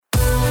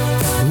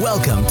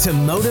Welcome to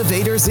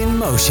Motivators in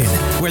Motion,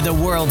 where the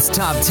world's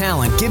top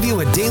talent give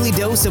you a daily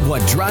dose of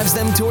what drives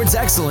them towards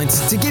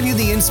excellence to give you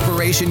the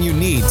inspiration you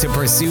need to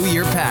pursue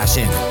your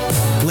passion.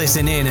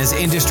 Listen in as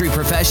industry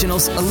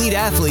professionals, elite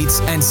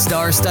athletes, and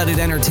star-studded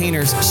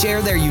entertainers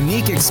share their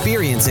unique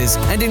experiences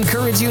and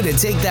encourage you to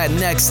take that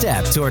next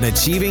step toward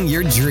achieving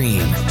your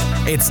dream.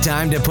 It's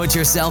time to put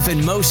yourself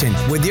in motion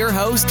with your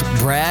host,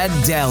 Brad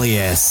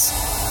Dalius.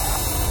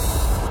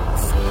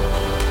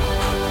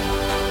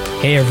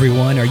 Hey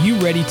everyone, are you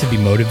ready to be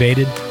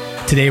motivated?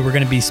 Today we're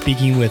going to be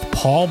speaking with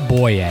Paul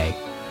Boyer.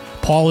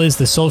 Paul is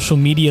the social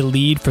media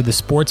lead for the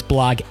sports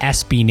blog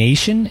SB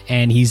Nation,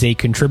 and he's a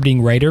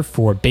contributing writer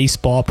for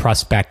Baseball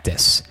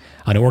Prospectus,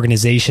 an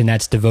organization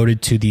that's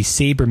devoted to the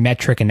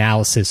sabermetric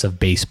analysis of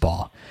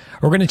baseball.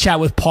 We're going to chat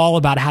with Paul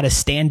about how to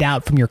stand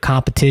out from your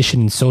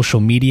competition in social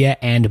media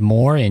and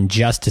more in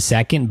just a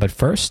second, but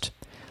first,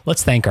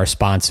 let's thank our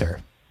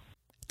sponsor.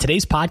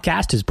 Today's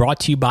podcast is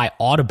brought to you by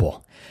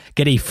Audible.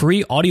 Get a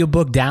free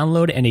audiobook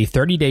download and a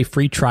 30-day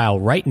free trial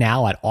right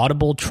now at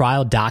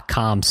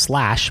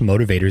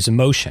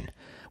audibletrial.com/motivatorsinmotion.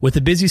 With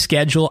a busy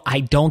schedule,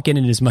 I don't get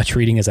in as much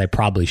reading as I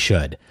probably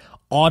should.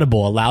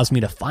 Audible allows me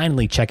to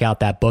finally check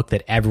out that book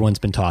that everyone's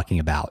been talking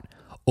about.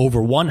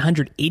 Over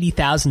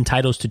 180,000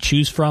 titles to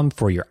choose from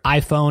for your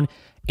iPhone,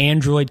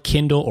 Android,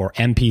 Kindle, or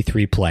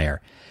MP3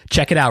 player.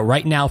 Check it out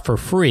right now for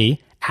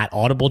free at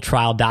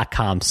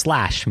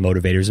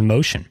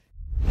audibletrial.com/motivatorsinmotion.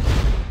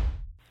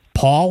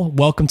 Paul,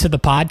 welcome to the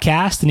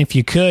podcast. And if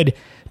you could,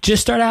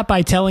 just start out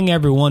by telling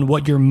everyone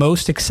what you're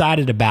most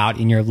excited about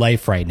in your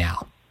life right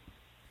now.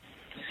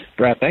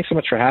 Brad, thanks so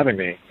much for having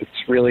me.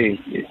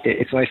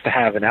 It's nice to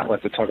have an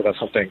outlet to talk about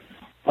something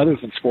other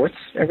than sports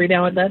every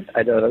now and then.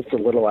 I know that's a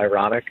little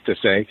ironic to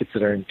say,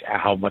 considering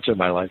how much of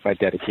my life I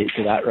dedicate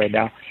to that right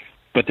now.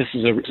 But this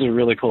is a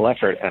really cool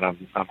effort, and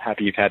I'm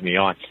happy you've had me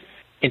on.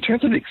 In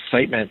terms of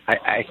excitement,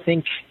 I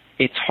think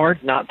it's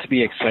hard not to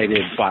be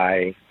excited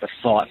by the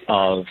thought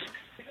of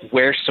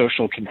where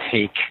social can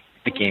take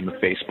the game of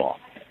baseball.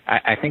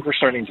 I think we're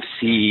starting to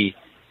see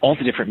all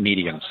the different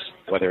mediums,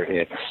 whether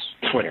it's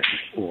Twitter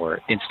or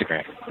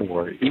Instagram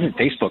or even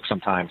Facebook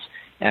sometimes.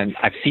 And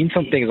I've seen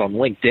some things on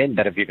LinkedIn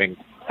that have even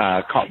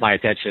caught my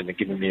attention and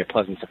given me a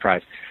pleasant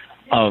surprise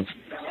of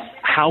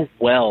how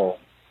well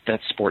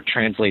that sport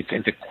translates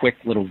into quick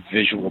little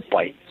visual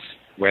bites,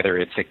 whether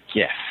it's a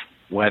GIF,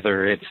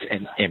 whether it's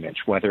an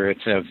image, whether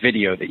it's a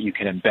video that you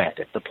can embed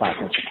if the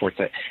platform supports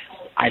it.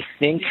 I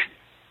think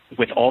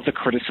with all the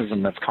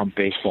criticism that's come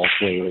baseball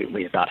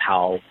lately about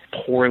how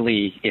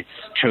poorly it's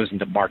chosen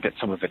to market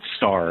some of its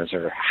stars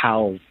or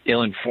how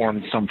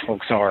ill-informed some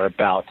folks are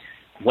about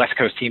West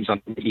Coast teams on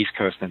the East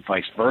Coast and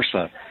vice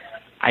versa,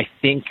 I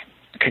think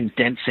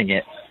condensing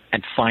it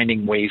and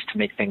finding ways to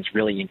make things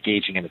really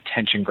engaging and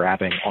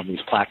attention-grabbing on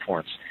these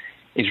platforms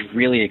is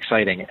really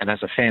exciting. And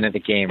as a fan of the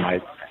game, I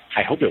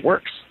hope it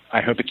works.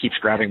 I hope it keeps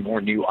grabbing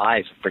more new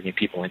eyes and bringing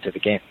people into the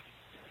game.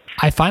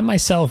 I find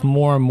myself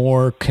more and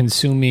more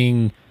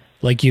consuming,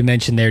 like you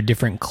mentioned there,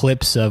 different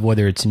clips of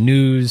whether it's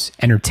news,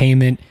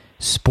 entertainment,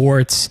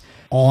 sports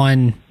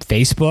on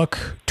Facebook,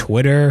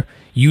 Twitter,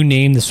 you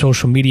name the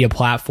social media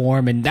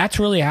platform. And that's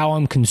really how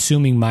I'm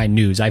consuming my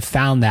news. I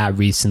found that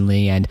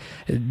recently, and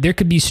there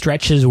could be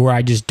stretches where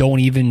I just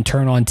don't even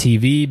turn on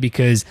TV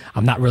because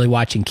I'm not really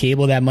watching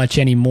cable that much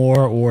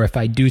anymore. Or if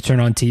I do turn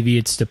on TV,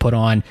 it's to put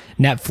on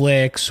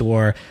Netflix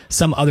or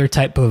some other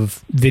type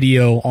of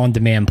video on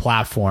demand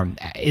platform.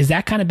 Is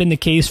that kind of been the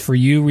case for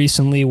you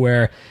recently,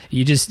 where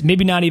you just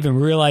maybe not even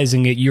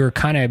realizing it, you're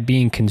kind of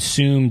being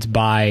consumed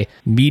by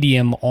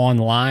medium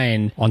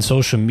online on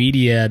social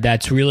media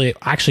that's really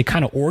actually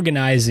kind of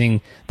organizing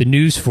the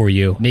news for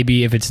you,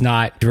 maybe if it's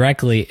not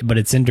directly, but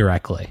it's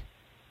indirectly?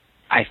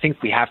 I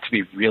think we have to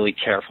be really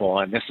careful,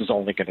 and this is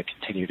only going to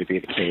continue to be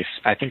the case.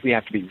 I think we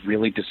have to be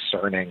really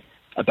discerning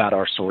about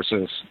our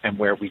sources and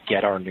where we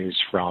get our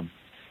news from.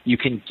 You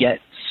can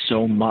get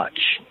so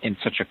much in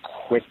such a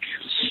quick,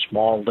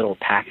 small little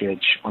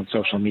package on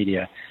social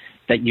media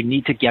that you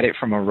need to get it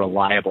from a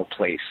reliable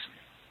place.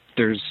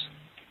 There's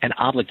an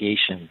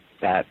obligation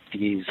that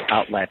these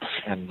outlets,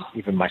 and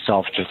even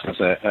myself just as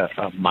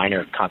a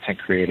minor content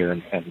creator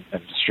and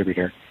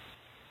distributor,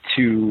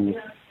 to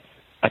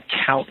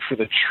account for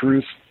the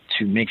truth,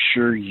 to make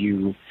sure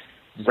you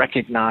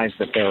recognize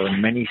that there are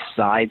many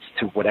sides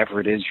to whatever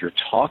it is you're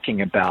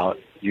talking about,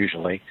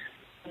 usually,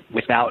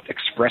 without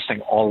expressing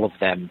all of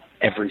them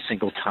every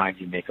single time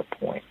you make a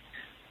point.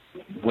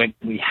 When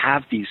we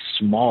have these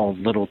small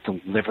little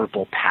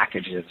deliverable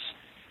packages,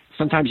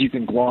 sometimes you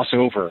can gloss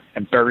over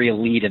and bury a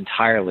lead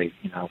entirely.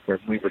 Where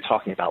we were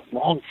talking about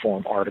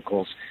long-form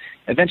articles,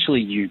 eventually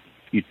you'd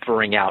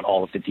bring out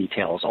all of the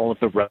details, all of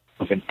the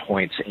relevant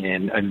points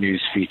in a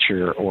news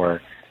feature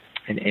or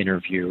an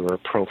interview or a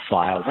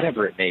profile,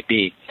 whatever it may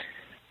be.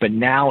 But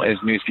now as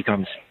news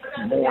becomes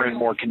more and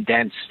more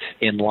condensed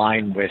in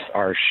line with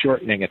our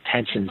shortening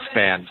attention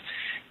spans,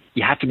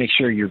 you have to make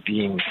sure you're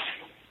being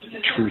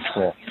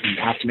truthful.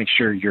 You have to make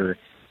sure you're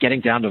getting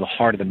down to the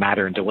heart of the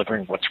matter and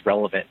delivering what's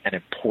relevant and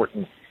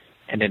important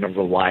and in a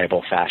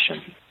reliable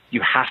fashion.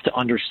 you have to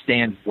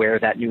understand where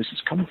that news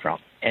is coming from.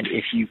 And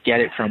if you get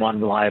it from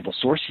unreliable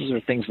sources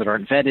or things that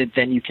aren't vetted,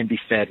 then you can be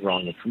fed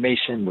wrong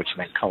information, which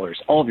then colors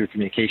all of your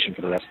communication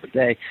for the rest of the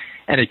day,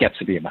 and it gets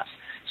to be a mess.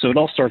 So it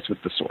all starts with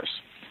the source.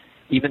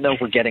 Even though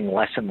we're getting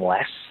less and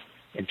less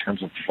in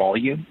terms of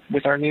volume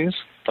with our news,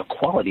 the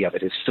quality of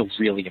it is still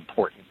really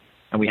important,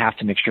 and we have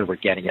to make sure we're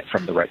getting it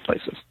from the right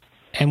places.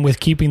 And with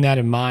keeping that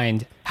in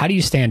mind, how do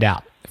you stand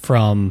out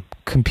from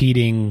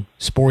competing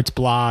sports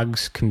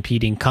blogs,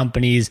 competing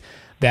companies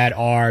that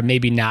are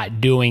maybe not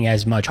doing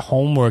as much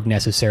homework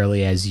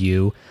necessarily as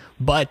you,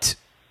 but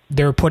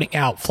they're putting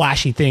out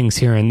flashy things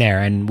here and there?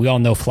 And we all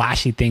know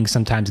flashy things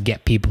sometimes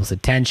get people's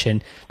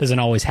attention. Doesn't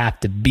always have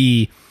to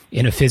be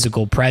in a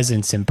physical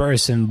presence in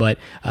person, but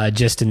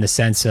just in the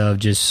sense of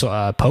just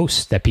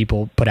posts that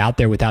people put out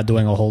there without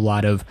doing a whole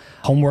lot of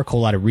homework, a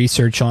whole lot of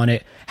research on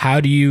it. How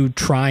do you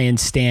try and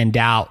stand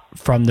out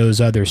from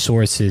those other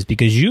sources?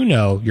 Because you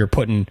know you're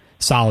putting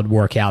solid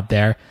work out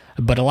there,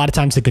 but a lot of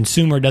times the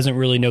consumer doesn't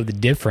really know the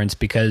difference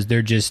because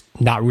they're just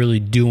not really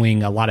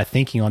doing a lot of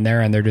thinking on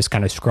there, and they're just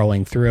kind of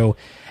scrolling through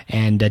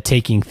and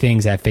taking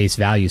things at face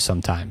value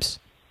sometimes.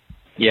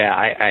 Yeah,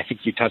 I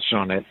think you touched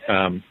on it.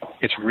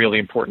 It's really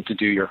important to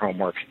do your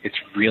homework. It's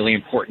really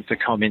important to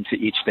come into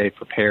each day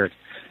prepared.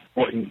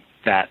 Important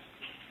that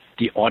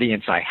the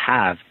audience I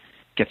have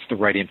gets the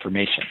right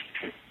information.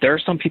 There are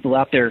some people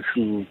out there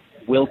who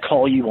will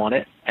call you on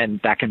it, and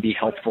that can be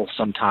helpful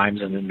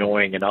sometimes and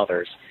annoying in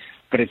others.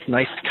 But it's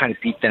nice to kind of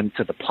beat them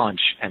to the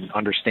punch and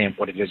understand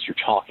what it is you're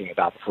talking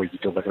about before you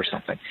deliver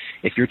something.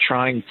 If you're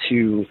trying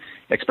to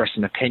express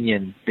an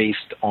opinion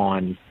based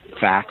on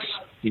facts,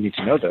 you need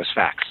to know those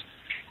facts.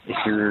 If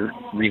you're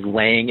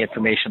relaying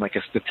information like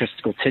a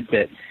statistical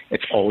tidbit,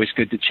 it's always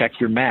good to check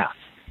your math.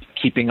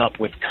 Keeping up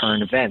with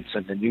current events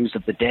and the news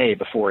of the day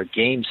before a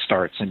game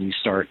starts and you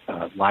start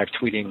live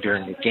tweeting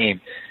during the game.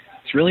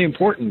 It's really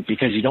important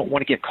because you don't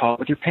want to get caught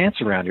with your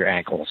pants around your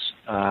ankles.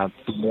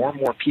 The more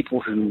and more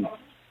people who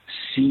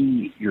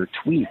see your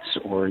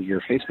tweets or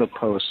your Facebook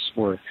posts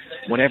or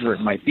whatever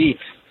it might be,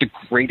 the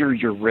greater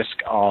your risk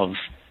of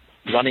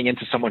running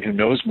into someone who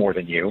knows more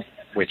than you,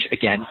 which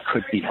again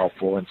could be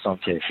helpful in some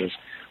cases,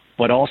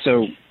 but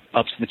also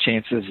ups the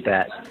chances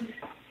that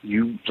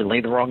you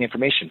relay the wrong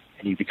information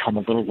and you become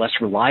a little less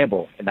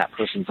reliable in that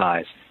person's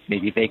eyes.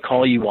 Maybe they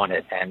call you on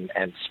it and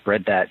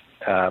spread that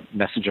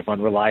message of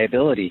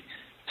unreliability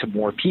to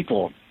more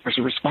people. There's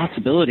a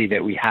responsibility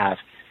that we have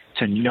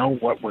to know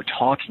what we're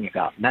talking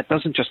about. And that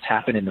doesn't just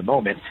happen in the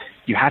moment.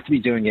 You have to be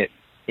doing it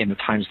in the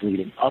times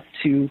leading up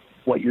to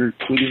what you're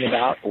tweeting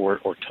about or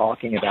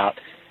talking about,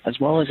 as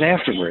well as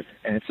afterward.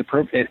 And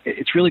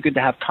it's really good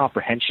to have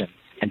comprehension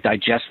and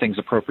digest things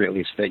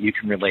appropriately so that you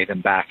can relay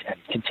them back and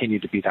continue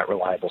to be that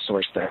reliable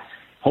source that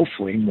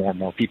hopefully more and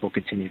more people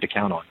continue to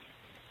count on.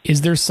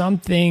 Is there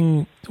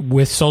something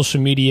with social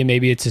media,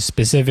 maybe it's a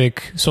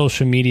specific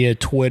social media,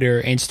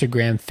 Twitter,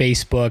 Instagram,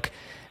 Facebook,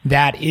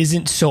 that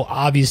isn't so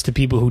obvious to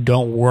people who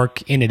don't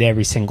work in it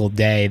every single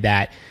day,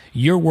 that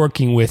you're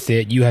working with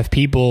it, you have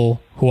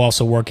people who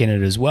also work in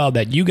it as well,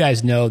 that you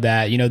guys know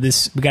that,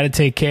 this, we got to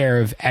take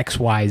care of X,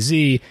 Y,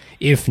 Z.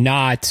 If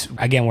not,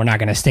 again, we're not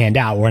going to stand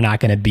out. We're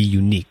not going to be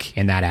unique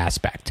in that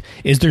aspect.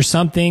 Is there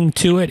something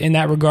to it in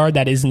that regard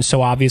that isn't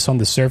so obvious on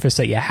the surface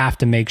that you have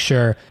to make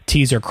sure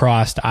T's are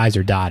crossed, I's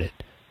are dotted?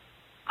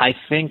 I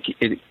think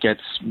it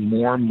gets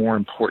more and more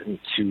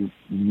important to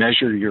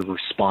measure your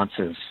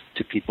responses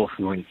to people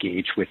who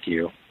engage with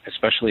you,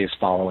 especially as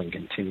following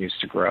continues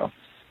to grow.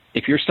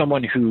 If you're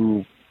someone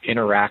who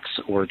interacts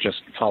or just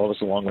follows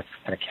along with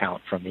an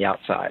account from the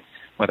outside,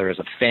 whether as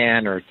a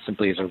fan or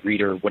simply as a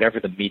reader, whatever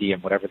the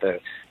medium, whatever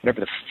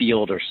the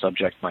field or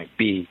subject might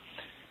be,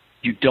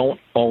 you don't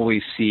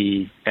always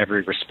see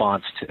every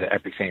response to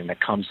everything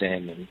that comes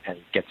in and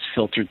gets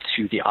filtered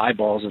to the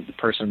eyeballs of the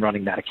person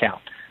running that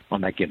account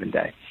on that given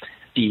day.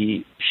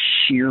 The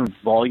sheer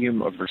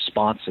volume of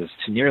responses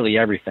to nearly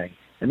everything,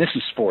 and this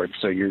is sports,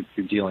 so you're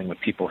dealing with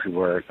people who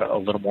are a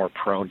little more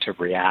prone to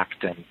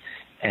react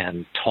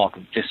and talk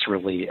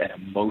viscerally and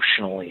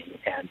emotionally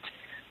and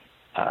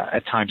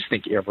at times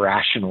think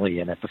irrationally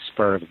and at the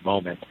spur of the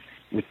moment.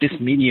 With this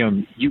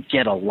medium, you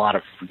get a lot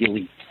of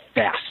really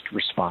fast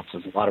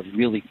responses, a lot of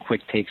really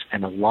quick takes,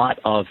 and a lot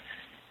of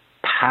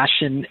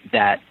passion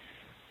that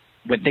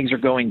when things are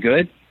going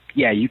good,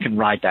 yeah, you can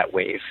ride that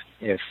wave.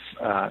 If,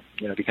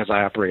 because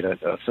I operate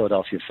a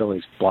Philadelphia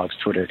Phillies blog's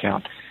Twitter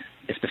account,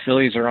 if the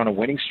Phillies are on a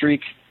winning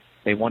streak,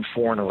 they won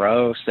 4 in a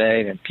row,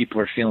 say, and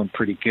people are feeling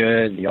pretty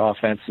good, the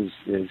offense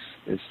is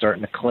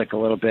starting to click a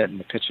little bit, and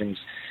the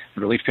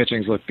relief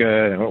pitchings look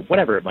good, or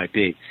whatever it might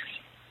be,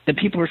 then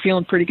people are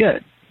feeling pretty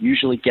good.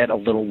 Usually get a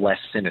little less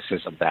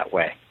cynicism that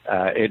way.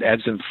 It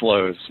ebbs and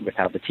flows with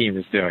how the team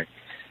is doing.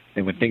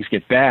 And when things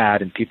get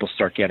bad and people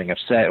start getting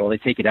upset, well, they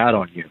take it out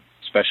on you,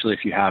 especially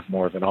if you have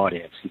more of an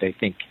audience. They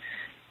think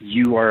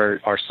you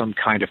are some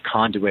kind of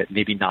conduit,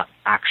 maybe not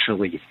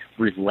actually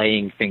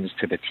relaying things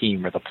to the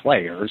team or the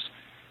players.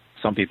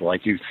 Some people, I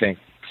do think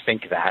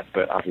that,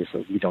 but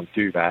obviously we don't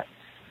do that.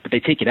 But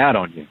they take it out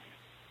on you.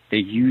 They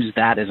use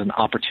that as an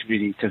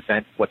opportunity to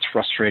vent what's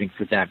frustrating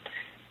for them.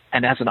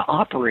 And as an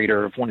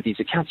operator of one of these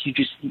accounts,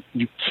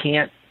 you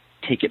can't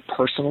take it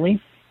personally,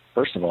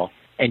 first of all,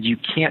 and you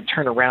can't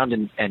turn around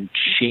and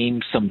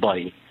shame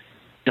somebody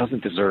who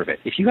doesn't deserve it.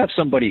 If you have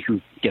somebody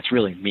who gets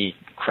really mean,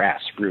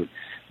 crass, rude,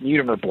 mute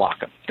them or block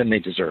them, then they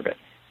deserve it.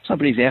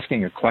 Somebody's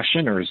asking a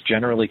question or is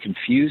generally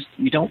confused,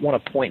 you don't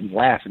want to point and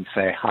laugh and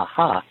say, ha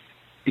ha,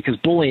 because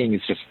bullying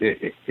is just,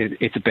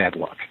 it's a bad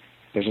look.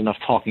 There's enough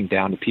talking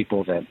down to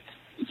people that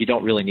you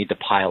don't really need to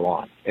pile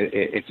on.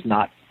 It's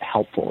not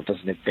helpful. It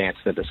doesn't advance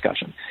the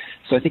discussion.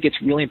 So I think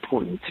it's really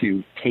important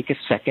to take a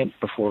second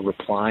before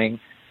replying.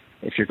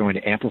 If you're going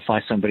to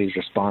amplify somebody's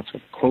response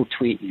with a quote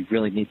tweet, you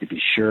really need to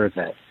be sure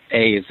that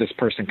A, is this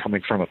person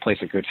coming from a place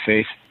of good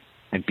faith?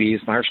 And B,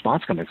 is my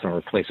response coming from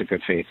a place of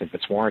good faith if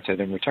it's warranted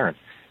in return?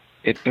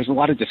 There's a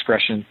lot of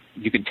discretion.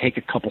 You can take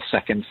a couple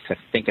seconds to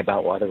think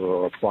about whether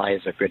a reply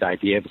is a good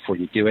idea before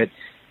you do it,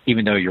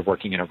 even though you're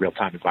working in a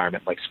real-time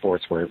environment like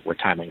sports where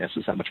timeliness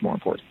is that much more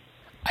important.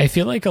 I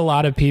feel like a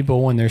lot of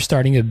people, when they're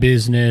starting a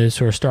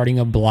business or starting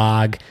a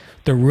blog,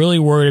 they're really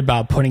worried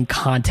about putting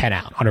content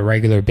out on a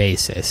regular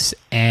basis.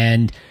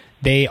 And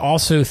they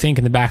also think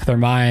in the back of their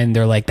mind,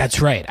 they're like, that's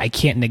right, I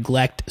can't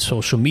neglect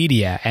social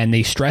media. And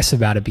they stress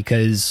about it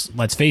because,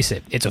 let's face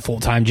it, it's a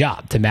full-time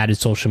job to manage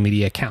social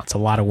media accounts. A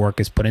lot of work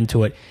is put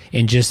into it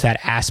in just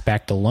that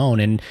aspect alone.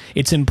 And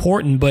it's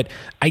important, but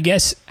I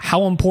guess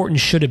how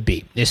important should it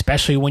be,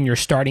 especially when you're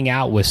starting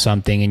out with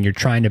something and you're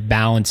trying to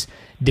balance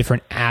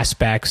different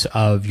aspects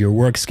of your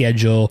work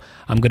schedule?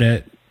 I'm going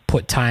to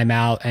put time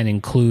out and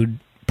include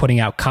putting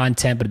out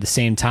content, but at the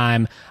same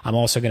time, I'm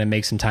also going to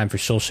make some time for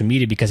social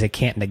media because I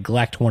can't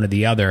neglect one or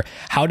the other.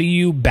 How do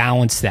you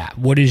balance that?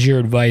 What is your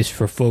advice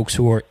for folks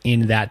who are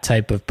in that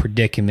type of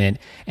predicament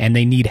and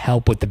they need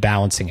help with the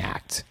balancing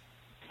act?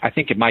 I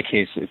think in my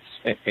case,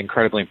 it's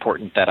incredibly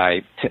important that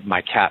I tip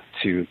my cap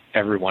to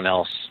everyone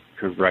else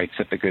who writes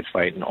at The Good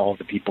Fight and all of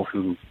the people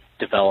who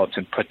developed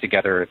and put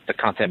together the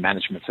content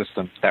management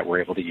system that we're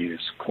able to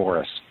use,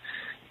 Chorus.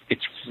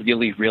 It's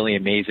really, really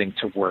amazing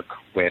to work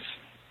with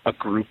a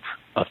group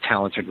of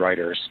talented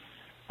writers,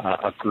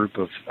 a group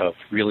of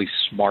really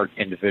smart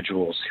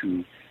individuals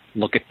who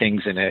look at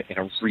things in a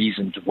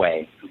reasoned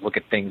way, who look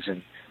at things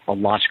in a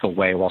logical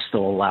way while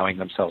still allowing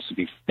themselves to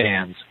be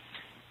fans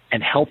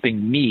and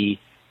helping me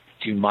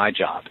do my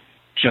job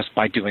just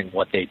by doing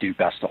what they do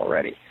best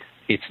already.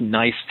 It's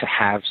nice to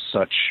have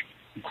such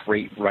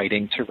great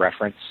writing to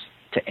reference,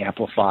 to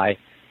amplify,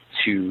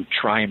 to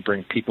try and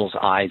bring people's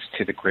eyes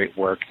to the great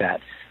work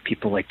that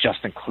people like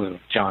Justin Klug,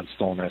 John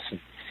Stolnis, and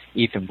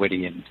Ethan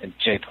Whitty and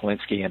Jay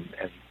Polinsky and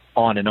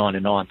on and on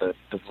and on, the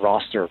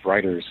roster of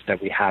writers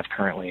that we have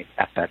currently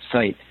at that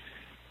site.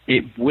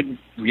 It wouldn't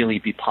really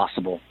be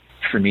possible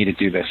for me to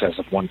do this as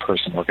a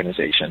one-person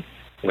organization.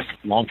 With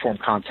long-form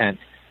content,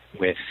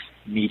 with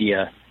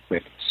media,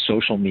 with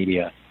social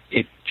media,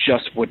 it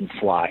just wouldn't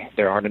fly.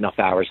 There aren't enough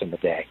hours in the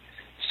day.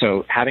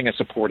 So having a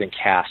supporting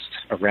cast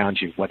around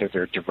you, whether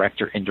they're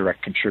direct or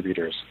indirect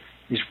contributors,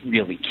 is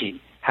really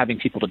key. Having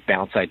people to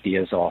bounce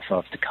ideas off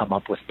of, to come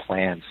up with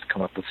plans, to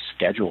come up with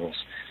schedules,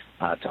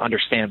 to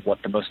understand what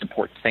the most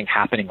important thing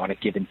happening on a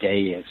given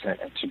day is,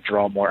 and to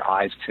draw more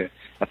eyes to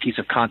a piece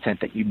of content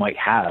that you might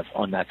have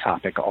on that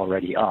topic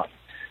already up.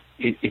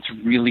 It's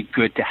really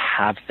good to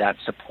have that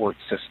support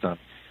system.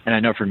 And I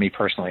know for me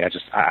personally,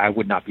 I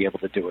would not be able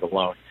to do it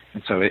alone.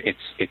 And so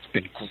it's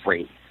been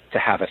great to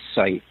have a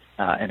site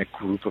and a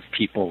group of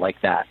people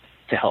like that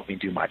to help me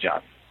do my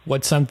job.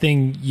 What's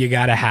something you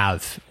got to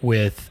have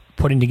with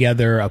putting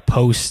together a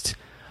post,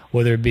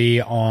 whether it be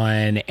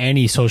on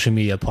any social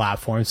media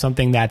platform,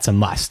 something that's a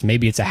must?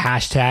 Maybe it's a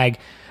hashtag,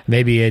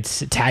 maybe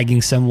it's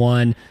tagging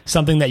someone,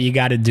 something that you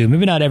got to do.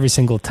 Maybe not every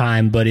single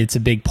time, but it's a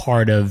big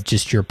part of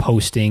just your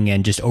posting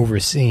and just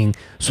overseeing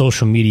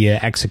social media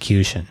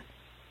execution.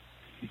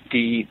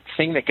 The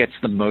thing that gets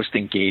the most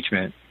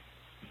engagement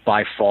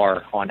by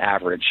far on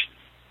average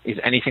is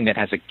anything that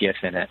has a GIF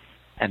in it.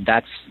 And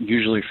that's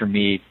usually for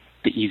me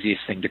the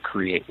easiest thing to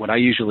create. What I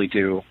usually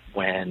do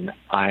when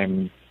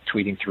I'm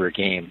tweeting through a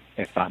game,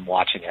 if I'm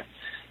watching it,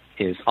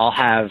 is I'll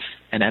have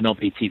an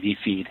MLB TV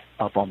feed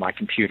up on my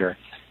computer,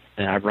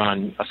 and I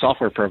run a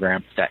software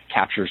program that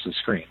captures the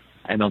screen.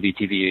 MLB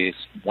TV is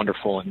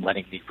wonderful in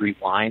letting me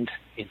rewind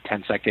in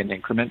 10-second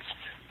increments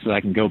so that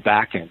I can go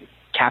back and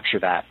capture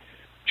that,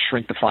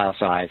 shrink the file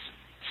size,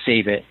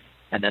 save it,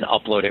 and then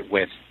upload it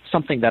with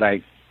something that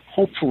I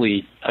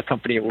hopefully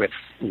accompany it with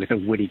a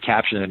witty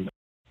caption.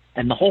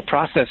 And the whole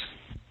process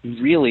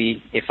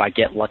really, if I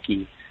get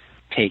lucky,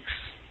 takes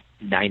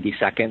 90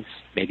 seconds,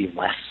 maybe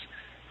less,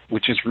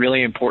 which is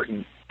really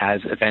important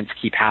as events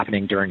keep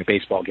happening during a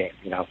baseball game.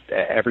 You know,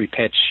 every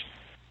pitch,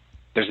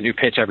 there's a new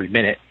pitch every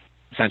minute,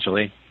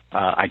 essentially.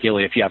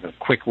 Ideally, if you have a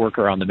quick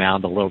worker on the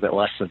mound, a little bit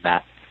less than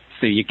that.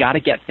 So you got to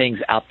get things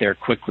out there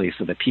quickly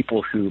so that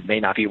people who may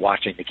not be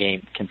watching the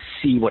game can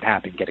see what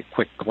happened, get a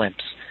quick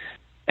glimpse,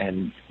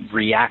 and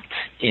react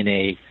in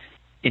a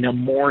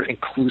more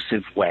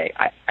inclusive way.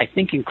 I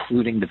think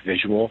including the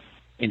visual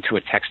into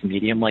a text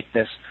medium like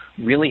this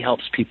really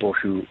helps people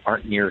who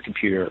aren't near a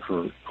computer,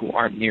 who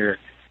aren't near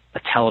a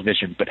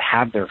television, but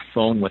have their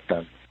phone with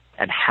them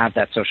and have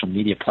that social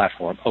media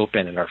platform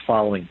open and are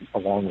following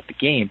along with the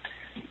game,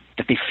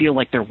 that they feel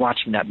like they're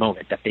watching that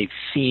moment, that they've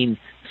seen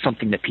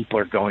something that people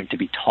are going to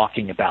be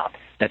talking about,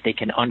 that they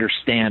can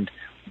understand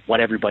what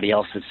everybody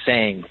else is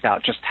saying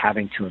without just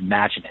having to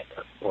imagine it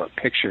or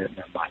picture it in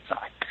their mind's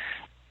eye.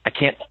 I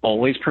can't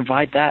always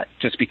provide that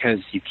just because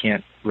you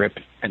can't rip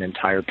an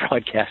entire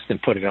broadcast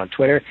and put it on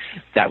Twitter.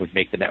 That would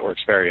make the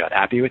networks very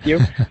unhappy with you.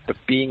 But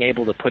being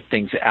able to put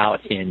things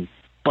out in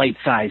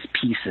bite-sized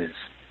pieces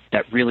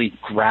that really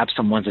grab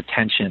someone's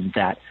attention,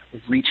 that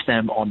reach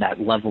them on that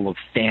level of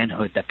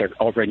fanhood that they're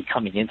already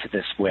coming into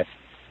this with,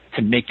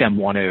 to make them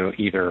want to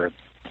either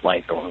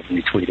like or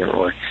retweet it,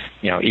 or,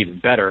 even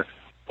better,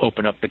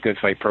 open up the Good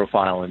Fight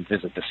profile and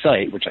visit the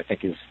site, which I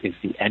think is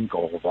the end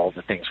goal of all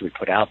the things we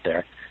put out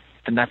there,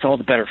 then that's all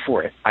the better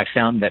for it. I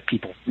found that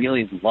people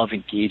really love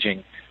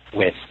engaging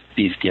with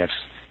these GIFs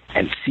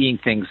and seeing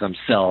things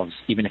themselves,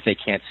 even if they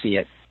can't see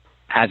it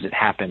as it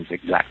happens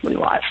exactly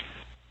live.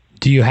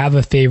 Do you have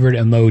a favorite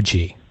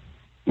emoji?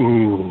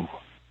 Ooh,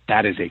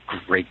 that is a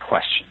great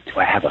question. Do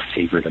I have a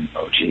favorite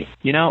emoji?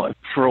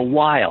 For a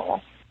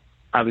while,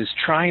 I was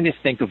trying to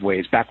think of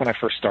ways, back when I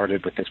first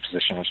started with this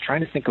position, I was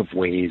trying to think of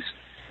ways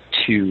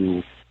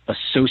to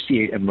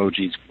associate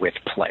emojis with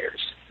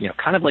players.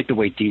 Kind of like the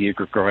way Didi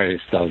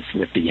Gregorius does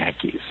with the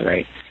Yankees,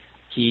 right?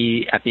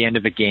 He, at the end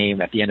of a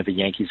game, at the end of a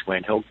Yankees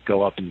win, he'll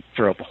go up and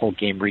throw up a whole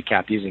game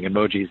recap using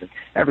emojis, and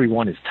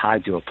everyone is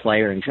tied to a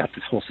player, and he's got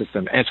this whole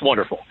system, and it's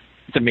wonderful.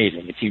 It's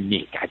amazing. It's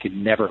unique. I could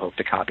never hope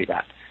to copy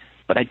that.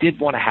 But I did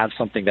want to have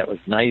something that was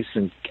nice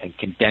and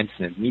condensed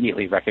and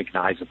immediately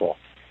recognizable.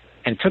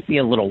 And it took me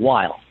a little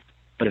while.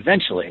 But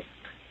eventually,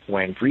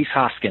 when Rhys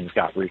Hoskins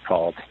got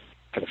recalled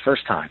for the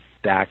first time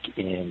back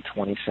in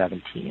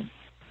 2017,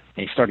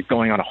 and he started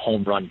going on a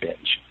home run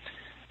binge,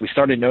 we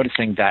started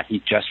noticing that he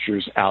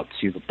gestures out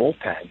to the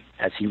bullpen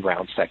as he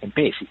rounds second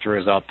base. He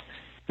throws up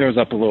a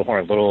little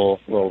horn,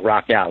 little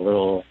rock out,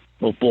 little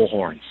bull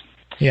horns.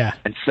 Yeah.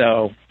 And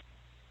so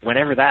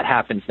whenever that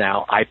happens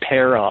now, I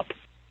pair up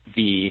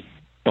the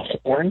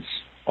horns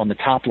on the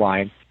top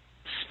line,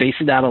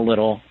 space it out a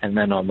little, and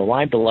then on the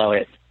line below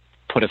it,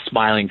 put a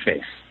smiling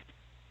face.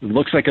 It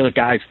looks like a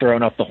guy's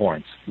throwing up the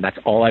horns. And that's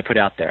all I put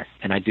out there.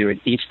 And I do it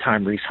each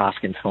time Rhys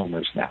Hoskins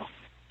homers now.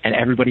 And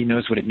everybody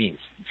knows what it means.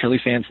 Philly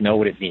fans know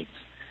what it means.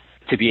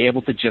 To be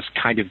able to just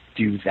kind of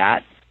do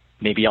that,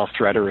 maybe I'll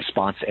thread a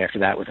response after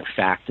that with a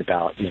fact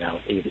about,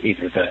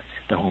 either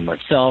the homer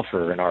itself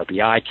or an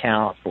RBI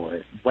count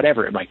or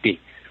whatever it might be.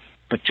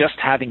 But just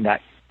having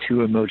that two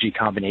emoji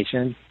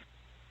combination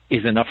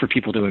is enough for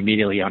people to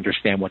immediately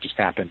understand what just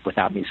happened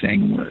without me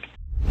saying a word.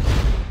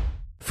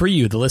 For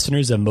you, the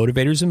listeners of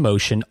Motivators in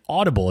Motion,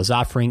 Audible is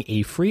offering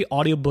a free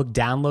audiobook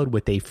download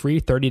with a free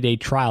 30-day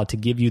trial to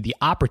give you the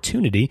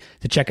opportunity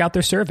to check out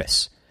their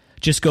service.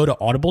 Just go to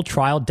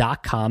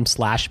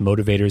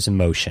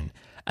audibletrial.com/motivatorsinmotion.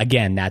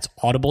 Again, that's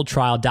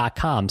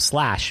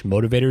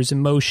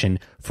audibletrial.com/motivatorsinmotion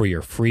for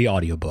your free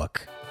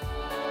audiobook.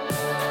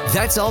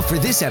 That's all for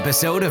this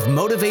episode of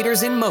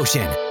Motivators in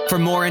Motion. For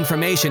more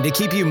information to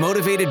keep you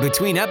motivated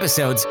between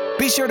episodes,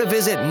 be sure to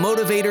visit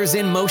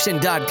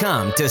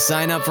motivatorsinmotion.com to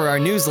sign up for our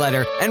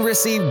newsletter and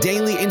receive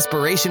daily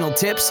inspirational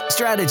tips,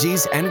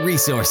 strategies, and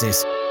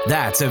resources.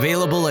 That's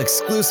available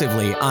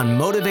exclusively on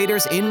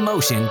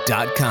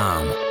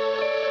motivatorsinmotion.com.